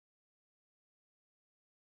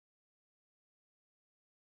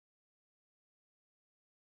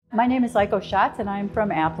My name is Aiko Schatz and I'm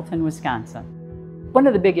from Appleton, Wisconsin. One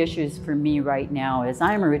of the big issues for me right now is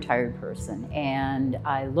I'm a retired person and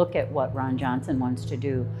I look at what Ron Johnson wants to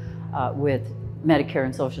do with Medicare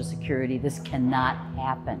and Social Security. This cannot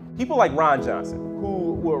happen. People like Ron Johnson,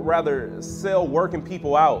 who would rather sell working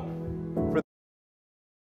people out for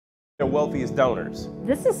their wealthiest donors.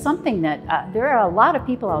 This is something that there are a lot of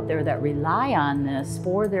people out there that rely on this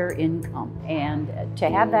for their income, and to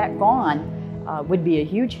have that gone would be a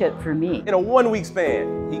huge hit for me. In a 1-week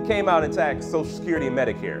span, he came out and taxed Social Security and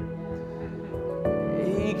Medicare.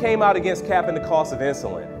 He came out against capping the cost of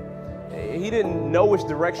insulin. He didn't know which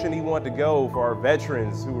direction he wanted to go for our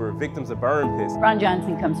veterans who were victims of burn pits. Ron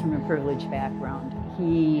Johnson comes from a privileged background.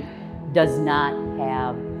 He does not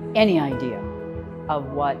have any idea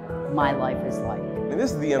of what my life is like. And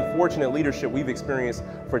this is the unfortunate leadership we've experienced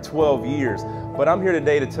for 12 years. But I'm here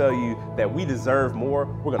today to tell you that we deserve more,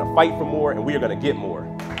 we're going to fight for more, and we are going to get more.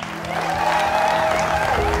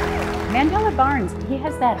 Mandela Barnes, he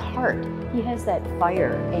has that heart, he has that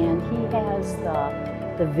fire, and he has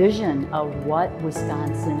the vision of what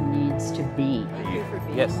Wisconsin needs to be. Thank you for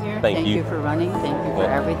being here. Thank you. Thank you for running. Thank you for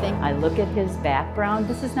everything. I look at his background.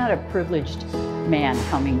 This is not a privileged man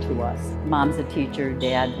coming to us. Mom's a teacher,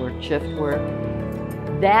 dad worked shift work.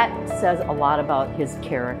 That says a lot about his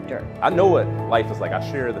character. I know what life is like.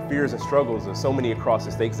 I share the fears and struggles of so many across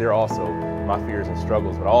the state. They're also my fears and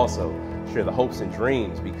struggles, but I also share the hopes and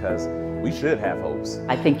dreams because we should have hopes.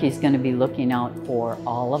 I think he's going to be looking out for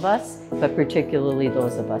all of us, but particularly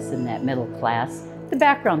those of us in that middle class, the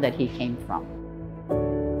background that he came from.